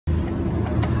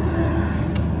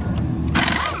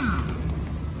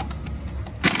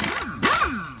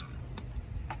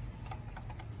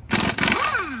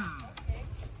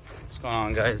going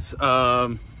on, guys?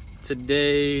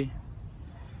 Today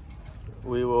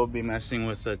we will be messing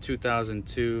with a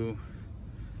 2002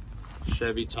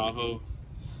 Chevy Tahoe.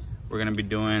 We're gonna be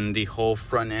doing the whole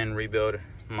front end rebuild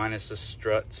minus the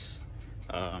struts.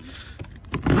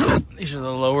 These are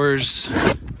the lowers,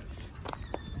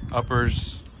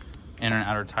 uppers, inner and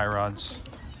outer tie rods.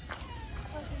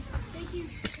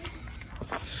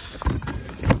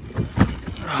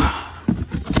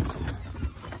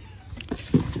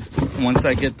 Once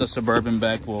I get the Suburban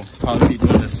back, we'll probably be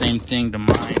doing the same thing to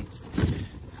mine.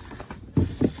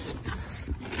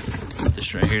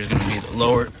 This right here is going to be the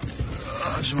lower.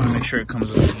 I just want to make sure it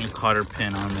comes with a new cotter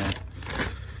pin on there.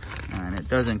 And it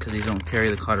doesn't because these don't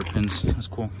carry the cotter pins. That's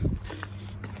cool.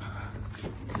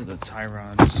 These are the tie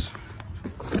rods.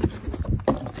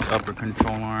 That's the upper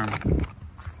control arm.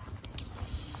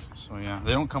 So yeah,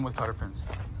 they don't come with cotter pins.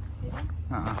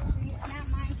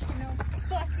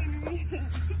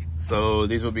 So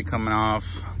these will be coming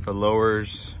off the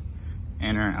lowers,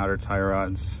 inner and outer tie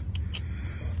rods.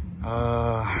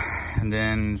 And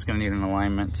then it's gonna need an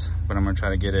alignment, but I'm gonna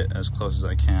try to get it as close as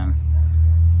I can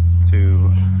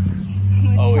to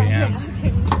OEM.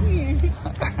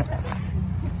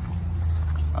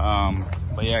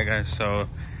 But yeah, guys, so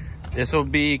this will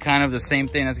be kind of the same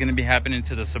thing that's gonna be happening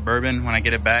to the Suburban when I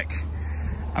get it back.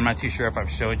 I'm not too sure if I've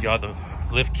showed y'all the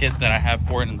lift kit that I have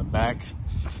for it in the back.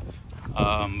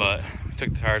 But I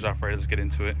took the tires off already. Let's get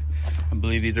into it. I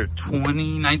believe these are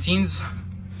 2019s.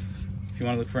 If you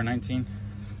want to look for a 19.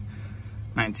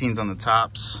 19s on the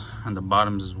tops and the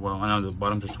bottoms as well. I know the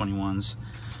bottoms are 21s,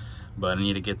 but I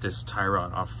need to get this tie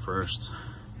rod off first.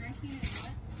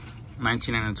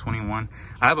 19 and a 21.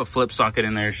 I have a flip socket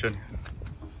in there. It should.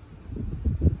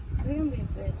 You're gonna be a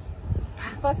bitch.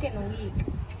 I'm fucking weak.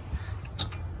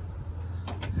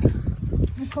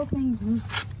 This whole thing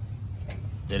moved.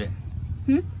 Did it?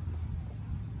 Hmm?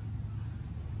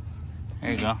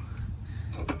 There you go.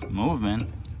 Movement.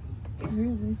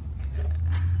 Really?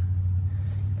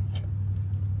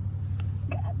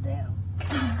 Goddamn.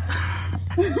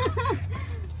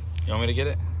 You want me to get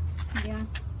it? Yeah.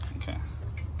 Okay.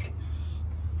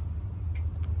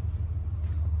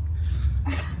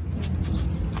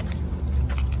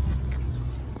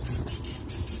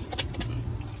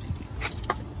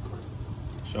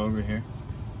 Show over here.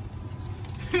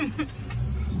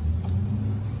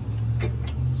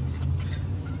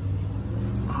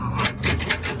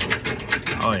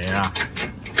 Oh yeah.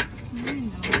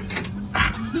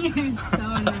 You're so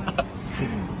annoying. I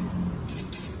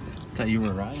thought you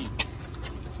were riding.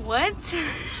 What?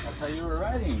 I thought you were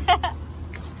riding.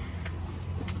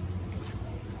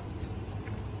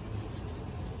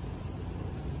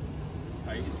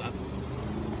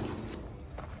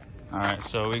 Alright,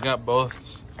 so we got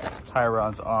both tie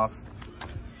rods off.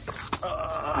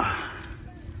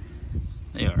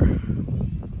 They are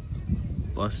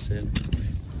busted.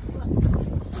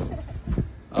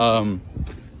 On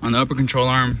the upper control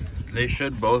arm, they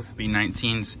should both be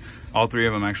 19s. All three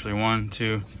of them actually, 1,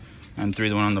 2, and 3.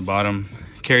 The one on the bottom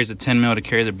carries a 10 mil to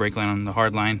carry the brake line on the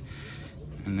hard line,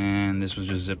 and then this was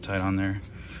just zip tied on there.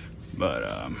 But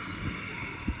I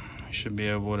should be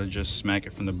able to just smack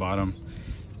it from the bottom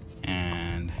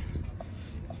and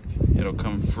it'll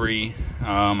come free.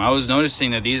 I was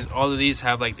noticing that all of these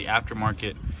have like the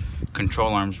aftermarket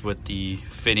control arms with the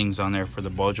fittings on there for the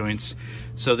ball joints.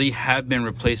 So they have been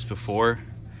replaced before,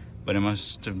 but it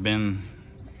must have been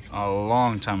a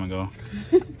long time ago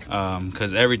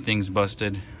because everything's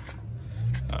busted.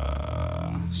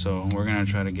 So we're gonna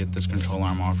try to get this control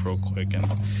arm off real quick and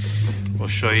we'll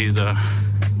show you the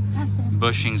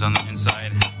bushings on the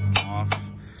inside off.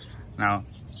 Now,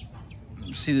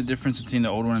 see the difference between the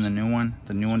old one and the new one?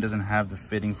 The new one doesn't have the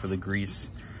fitting for the grease.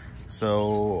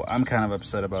 So I'm kind of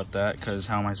upset about that because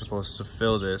how am I supposed to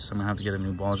fill this? I'm gonna have to get a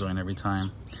new ball joint every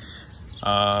time.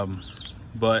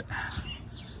 But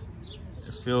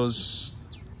it feels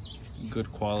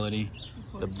good quality.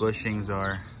 The bushings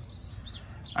are,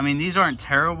 I mean, these aren't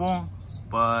terrible,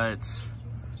 but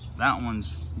that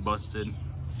one's busted.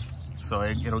 So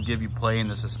it'll give you play in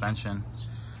the suspension.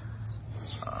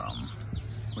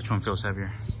 Which one feels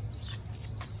heavier?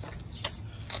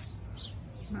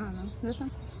 I don't know. This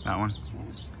one? That one?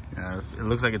 Yeah, it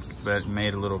looks like it's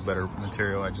made a little better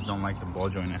material. I just don't like the ball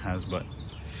joint it has. But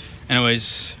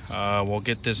anyways, we'll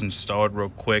get this installed real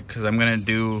quick because what I'm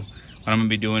gonna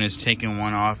be doing is taking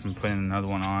one off and putting another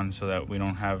one on so that we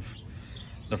don't have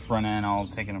the front end all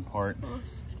taken apart.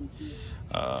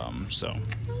 So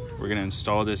we're gonna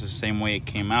install this the same way it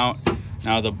came out.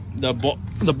 Now the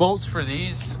bolts for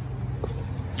these,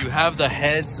 you have the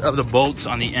heads of the bolts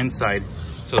on the inside,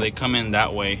 so they come in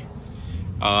that way.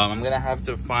 I'm gonna have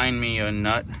to find me a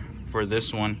nut for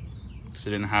this one because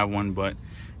I didn't have one, but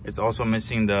it's also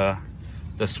missing the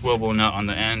swivel nut on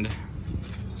the end.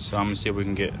 So I'm gonna see if I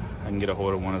can get a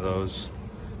hold of one of those.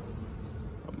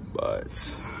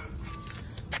 But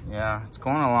yeah, it's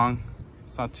going along.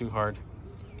 It's not too hard,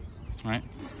 right?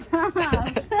 Stop.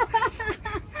 I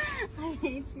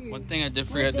hate you. One thing I did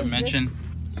forget to mention.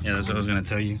 Yeah, that's what I was gonna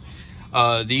tell you.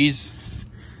 These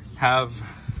have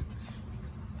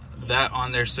that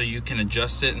on there so you can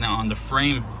adjust it. Now on the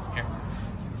frame here,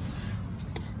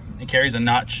 it carries a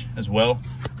notch as well.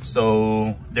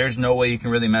 So there's no way you can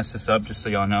really mess this up, just so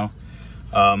y'all know.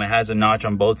 It has a notch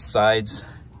on both sides.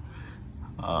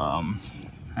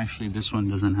 Actually, this one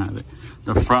doesn't have it.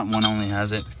 The front one only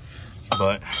has it.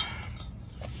 But,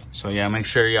 so yeah, make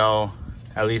sure y'all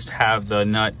at least have the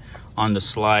nut on the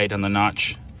slide, on the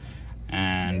notch,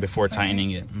 and before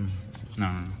tightening it.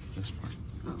 No, this part.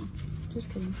 Oh, just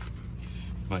kidding.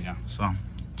 But yeah, so,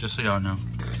 just so y'all know.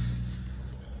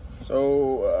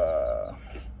 So,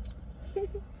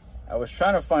 I was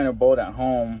trying to find a bolt at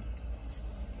home,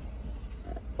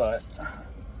 but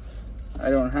I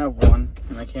don't have one,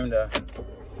 and I came to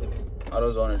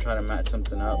AutoZone and try to match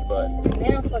something up, but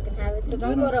they don't fucking have it, so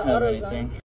don't go to AutoZone.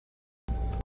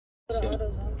 Go to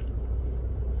AutoZone.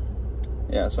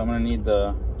 Yeah, so I'm gonna need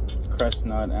the crest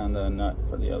nut and the nut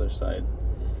for the other side.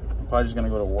 I'm probably just gonna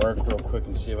go to work real quick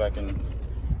and see if I can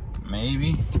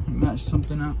maybe match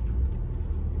something up,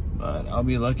 but I'll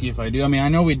be lucky if I do. I mean, I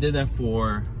know we did that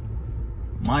for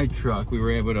my truck. We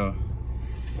were able to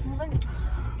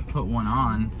put one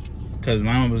on because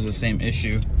mine was the same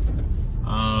issue.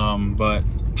 But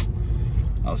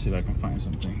I'll see if I can find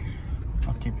something.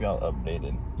 I'll keep y'all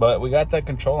updated. But we got that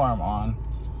control arm on.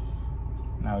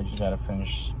 Now we just gotta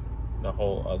finish the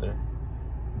whole other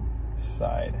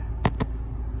side.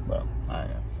 Well, alright,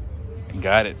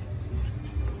 got it.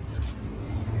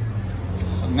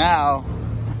 So now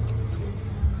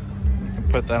we can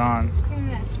put that on. Give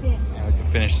me that shit. And we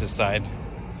can finish this side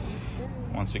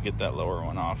once we get that lower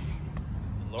one off.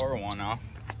 Lower one off.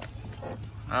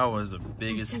 That was the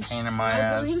biggest pain in my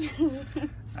ass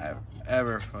I've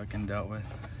ever fucking dealt with.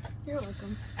 You're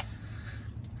welcome.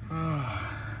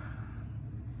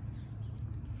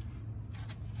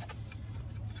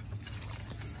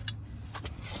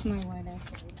 My white ass.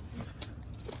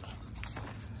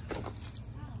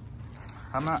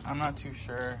 I'm not too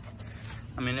sure.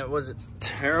 I mean, it wasn't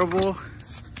terrible,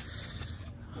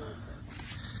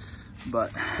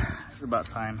 but it's about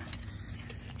time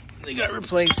they got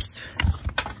replaced.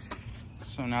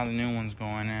 So now the new one's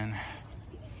going in.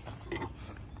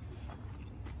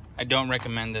 I don't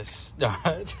recommend this.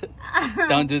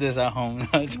 Don't do this at home.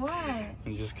 What?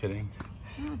 I'm just kidding.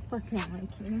 I don't fucking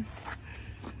like you.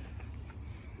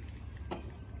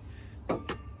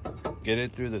 Get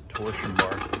it through the torsion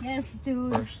bar. Yes,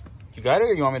 dude. First. You got it,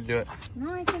 or you want me to do it?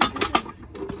 No, I can't do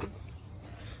it.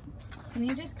 Can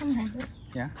you just come hold this?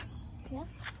 Yeah. Yeah. All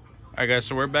right, guys.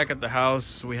 So we're back at the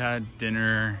house. We had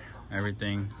dinner,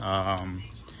 everything.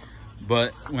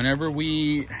 But whenever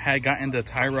we had gotten the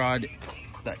tie rod,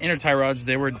 the inner tie rods,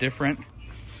 they were different.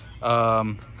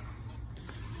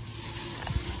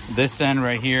 This end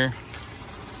right here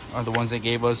are the ones they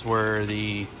gave us were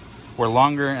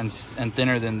longer and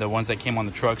thinner than the ones that came on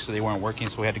the truck, so they weren't working,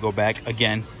 so we had to go back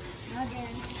again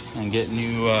and get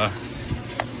new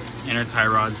inner tie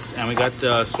rods. And we got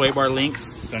the sway bar links,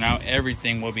 so now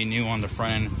everything will be new on the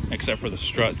front end except for the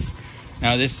struts.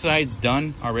 Now this side's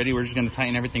done already. We're just going to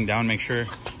tighten everything down, make sure,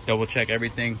 double check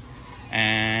everything.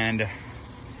 And the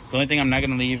only thing I'm not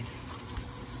going to leave,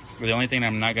 or the only thing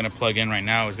I'm not going to plug in right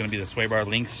now is going to be the sway bar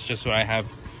links, just so I have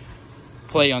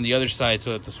play on the other side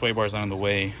so that the sway bar's not in the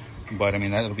way. But I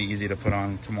mean, that'll be easy to put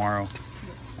on tomorrow.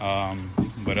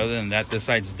 But other than that, this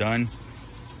side's done.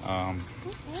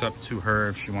 It's up to her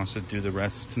if she wants to do the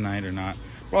rest tonight or not.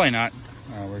 Probably not.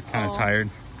 We're kind of tired.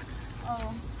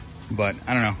 But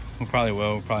I don't know. We probably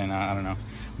will. Probably not. I don't know.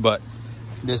 But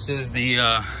this is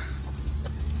the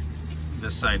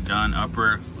this side done.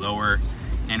 Upper, lower,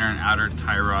 inner and outer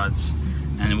tie rods,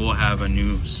 and then we'll have a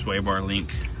new sway bar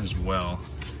link as well.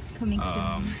 Coming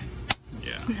soon.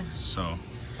 Yeah. So,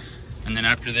 and then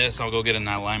after this, I'll go get an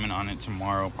alignment on it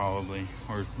tomorrow, probably,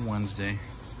 or Wednesday.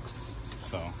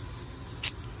 So,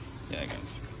 yeah,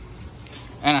 guys.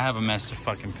 And I have a mess to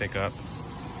fucking pick up.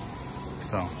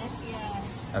 So,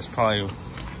 that's probably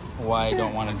why I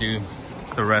don't want to do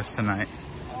the rest tonight.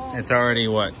 It's already,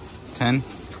 what, 10?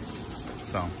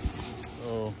 So,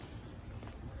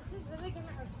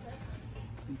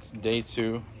 it's day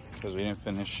 2, because we didn't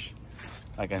finish,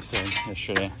 like I said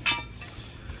yesterday.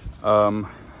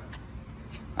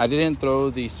 I didn't throw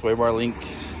the sway bar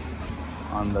links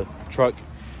on the truck,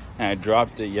 and I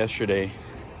dropped it yesterday,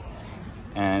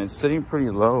 and it's sitting pretty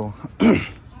low. On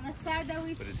the side that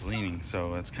we... But it's leaning,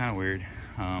 so that's kind of weird.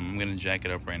 I'm gonna jack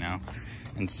it up right now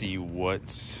and see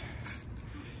what's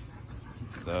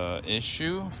the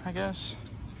issue, I guess.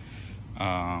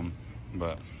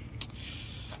 But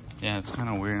yeah, it's kind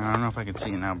of weird. I don't know if I can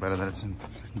see it now better that it's in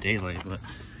daylight, but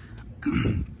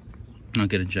I'll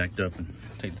get it jacked up and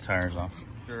take the tires off.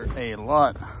 After a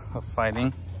lot of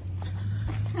fighting,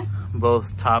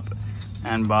 both top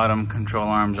and bottom control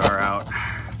arms are out.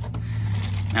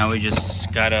 Now we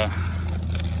just gotta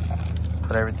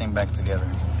put everything back together.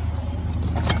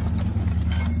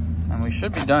 And we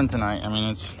should be done tonight. I mean,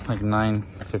 it's like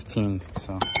 9:15,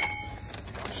 so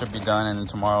should be done. And then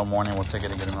tomorrow morning we'll take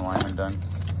it to get an alignment done.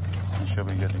 And she'll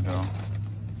be good to go.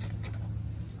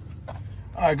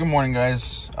 All right, good morning,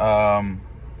 guys. Got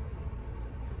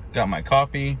my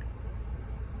coffee.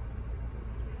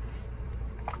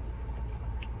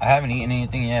 I haven't eaten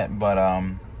anything yet, but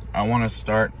I want to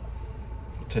start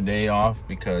today off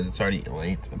because it's already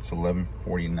late. It's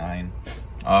 11:49.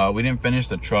 We didn't finish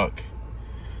the truck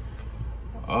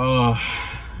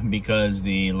because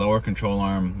the lower control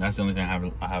arm, that's the only thing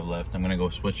I have left. I'm gonna go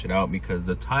switch it out because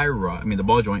the tire rod, the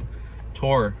ball joint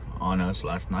tore on us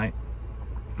last night,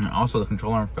 and also the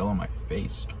control arm fell on my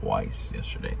face twice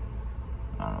yesterday.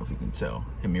 I don't know if you can tell.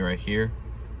 Hit me right here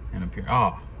and up here.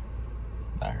 Oh,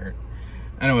 that hurt.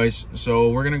 Anyways,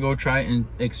 so we're gonna go try and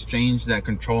exchange that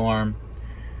control arm,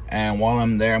 and while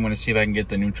I'm there, I'm gonna see if I can get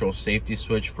the neutral safety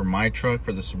switch for my truck,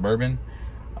 for the Suburban,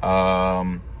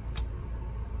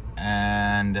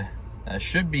 and that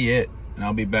should be it. And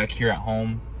I'll be back here at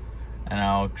home, and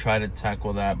I'll try to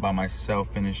tackle that by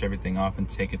myself, finish everything off, and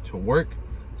take it to work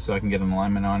so I can get an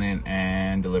alignment on it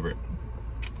and deliver it.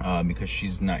 Because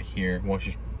she's not here. Well,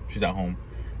 she's at home,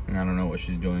 and I don't know what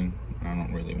she's doing, and I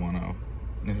don't really want to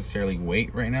necessarily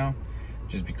wait right now,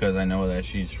 just because I know that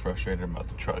she's frustrated about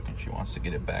the truck and she wants to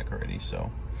get it back already.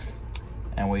 So,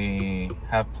 and we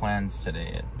have plans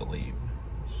today, I believe,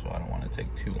 so I don't want to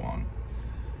take too long.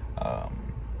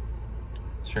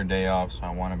 It's her day off, so I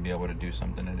want to be able to do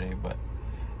something today. But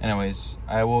anyways,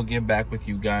 I will get back with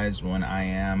you guys when I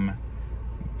am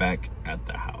back at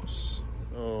the house.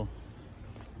 So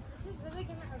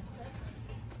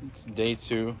it's day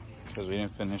 2 because we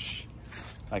didn't finish,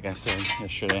 like I said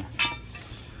yesterday.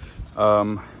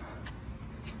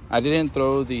 I didn't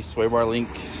throw the sway bar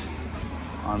links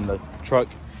on the truck,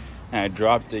 and I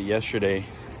dropped it yesterday,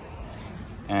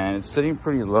 and it's sitting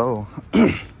pretty low.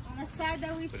 On the side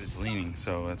that we... But it's leaning,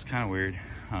 so that's kind of weird.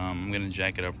 I'm gonna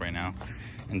jack it up right now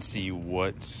and see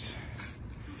what's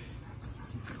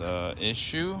the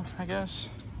issue, I guess.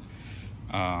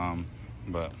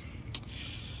 But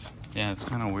yeah, it's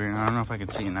kind of weird. I don't know if I can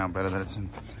see it now better that it's in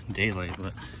daylight,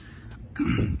 but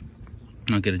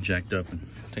I'll get it jacked up and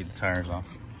take the tires off.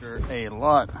 After a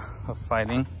lot of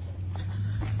fighting,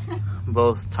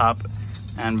 both top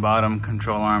and bottom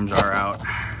control arms are out.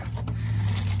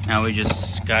 Now we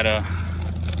just gotta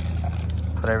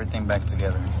put everything back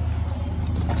together.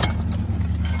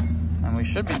 And we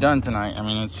should be done tonight. I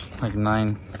mean, it's like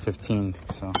 9:15,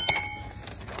 so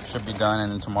should be done. And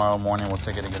then tomorrow morning we'll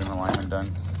take it to get an alignment done,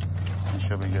 and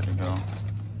she'll be good to go.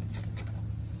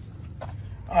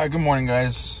 All right, good morning,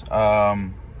 guys.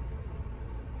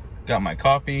 Got my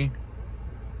coffee.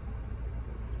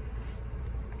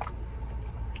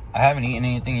 I haven't eaten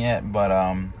anything yet, but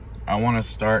I want to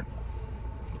start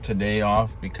today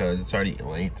off because it's already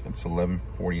late. It's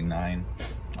 11:49.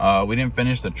 We didn't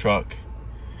finish the truck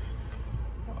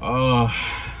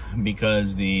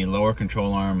because the lower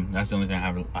control arm, that's the only thing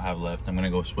I have left. I'm gonna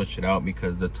go switch it out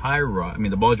because the tire rod,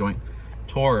 the ball joint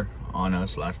tore on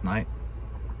us last night,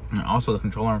 and also the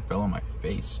control arm fell on my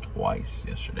face twice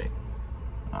yesterday.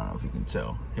 I don't know if you can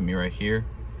tell. Hit me right here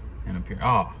and up here.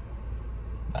 Oh,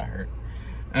 that hurt.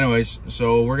 Anyways,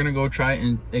 so we're gonna go try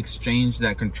and exchange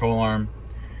that control arm,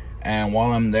 and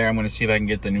while I'm there, I'm gonna see if I can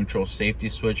get the neutral safety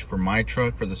switch for my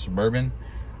truck, for the Suburban,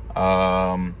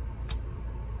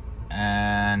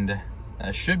 and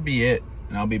that should be it.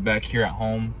 And I'll be back here at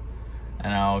home,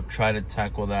 and I'll try to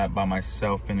tackle that by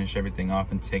myself, finish everything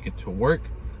off, and take it to work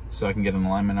so I can get an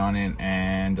alignment on it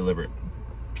and deliver it.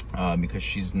 Because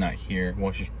she's not here.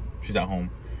 Well, she's at home,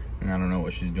 and I don't know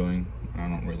what she's doing. I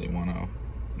don't really want to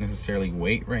necessarily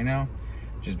wait right now,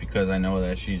 just because I know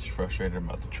that she's frustrated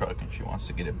about the truck and she wants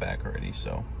to get it back already.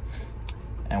 So,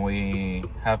 and we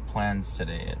have plans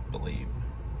today, I believe,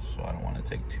 so I don't want to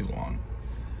take too long.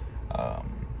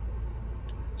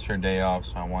 It's her day off,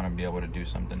 so I want to be able to do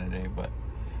something today. But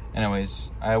anyways,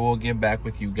 I will get back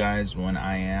with you guys when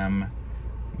I am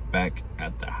back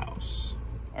at the house.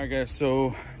 All right, guys,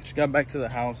 so just got back to the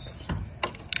house.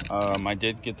 I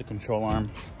did get the control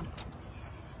arm.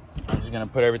 I'm just gonna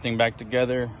put everything back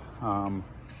together. I'm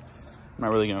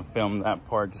not really gonna film that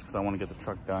part just because I want to get the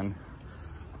truck done.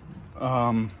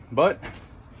 But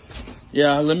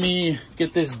yeah, let me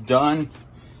get this done,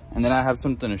 and then I have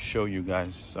something to show you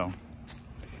guys. So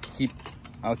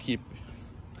I'll keep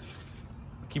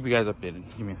you guys updated.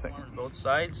 Give me a second. Both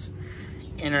sides,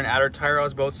 inner and outer tire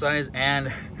rods both sides,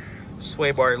 and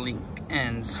sway bar link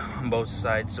ends on both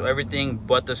sides. So everything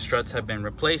but the struts have been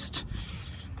replaced.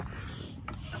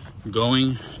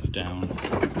 Going down.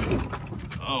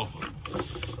 Oh.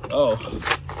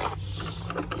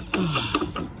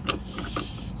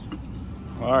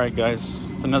 All right, guys,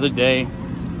 it's another day.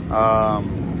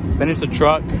 Finished the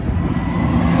truck.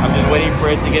 I'm just waiting for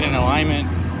it to get in alignment.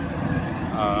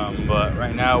 But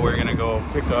right now we're gonna go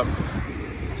pick up.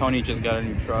 Tony just got a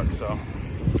new truck, so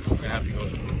we're gonna have to go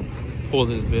pull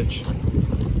this bitch.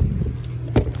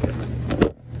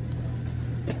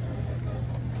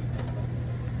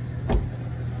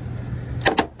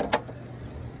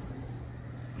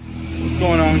 What's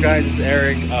going on, guys? It's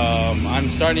Eric. I'm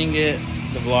starting the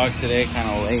vlog today kind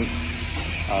of late.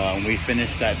 We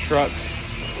finished that truck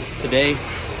today,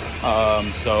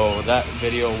 so that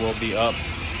video will be up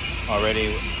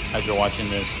already as you're watching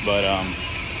this. But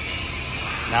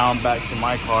now I'm back to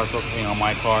my car, focusing on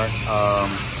my car.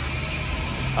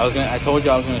 I told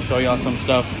you I was gonna show y'all some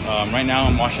stuff. Right now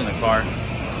I'm washing the car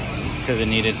because it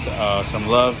needed some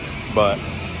love, but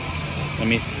let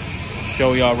me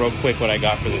show y'all real quick what I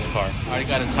got for this car. I already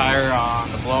got a tire on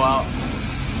the blowout,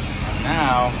 and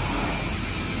now,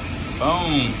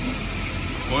 boom,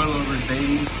 coilovers,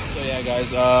 baby. So yeah,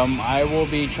 guys, I will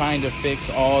be trying to fix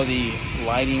all the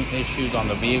lighting issues on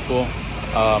the vehicle.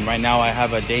 Right now I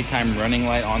have a daytime running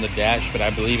light on the dash, but I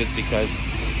believe it's because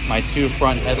my two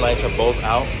front headlights are both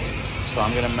out. So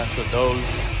I'm gonna mess with those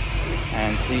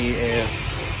and see if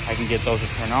I can get those to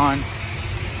turn on.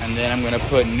 And then I'm gonna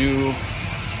put new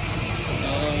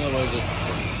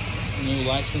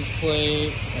license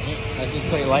plate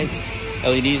lights,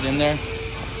 LEDs in there.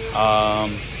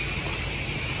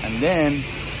 And then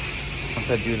once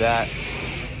I do that,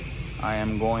 I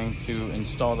am going to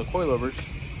install the coilovers.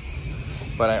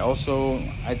 But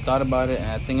I thought about it,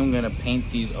 and I think I'm gonna paint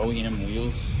these OEM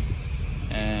wheels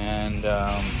and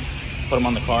put them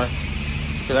on the car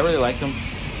because I really like them.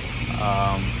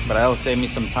 But that'll save me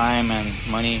some time and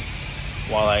money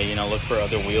while I look for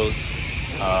other wheels.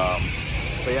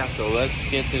 But yeah, so let's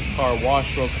get this car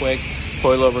washed real quick,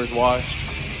 coilovers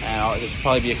washed, and this will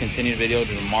probably be a continued video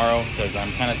to tomorrow because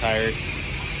I'm kind of tired.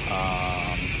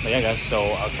 But yeah, guys, so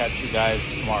I'll catch you guys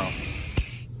tomorrow.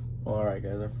 All right,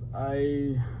 guys,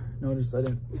 I noticed I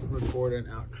didn't record an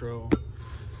outro,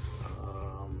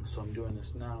 so I'm doing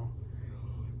this now.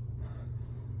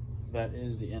 That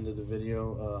is the end of the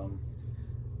video.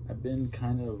 I've been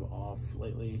kind of off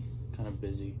lately, kind of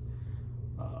busy,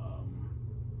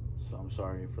 so I'm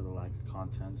sorry for the lack of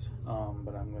content,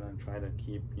 but I'm gonna try to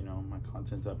keep my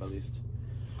content up, at least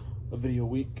a video a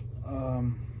week.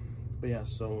 But yeah,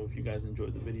 so if you guys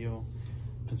enjoyed the video,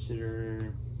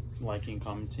 consider liking,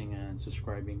 commenting, and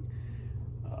subscribing.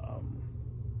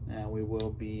 And we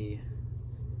will be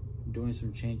doing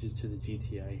some changes to the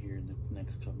GTI here in the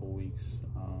next couple weeks.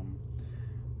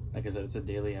 Like I said, it's a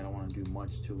daily. I don't want to do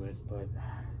much to it, but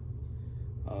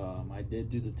I did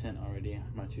do the tint already.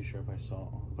 I'm not too sure if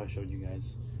I showed you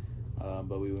guys,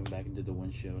 but we went back and did the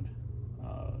windshield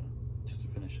just to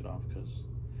finish it off because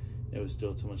it was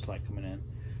still too much light coming in.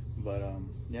 But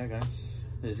yeah, guys,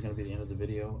 this is gonna be the end of the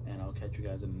video, and I'll catch you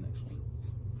guys in the next one.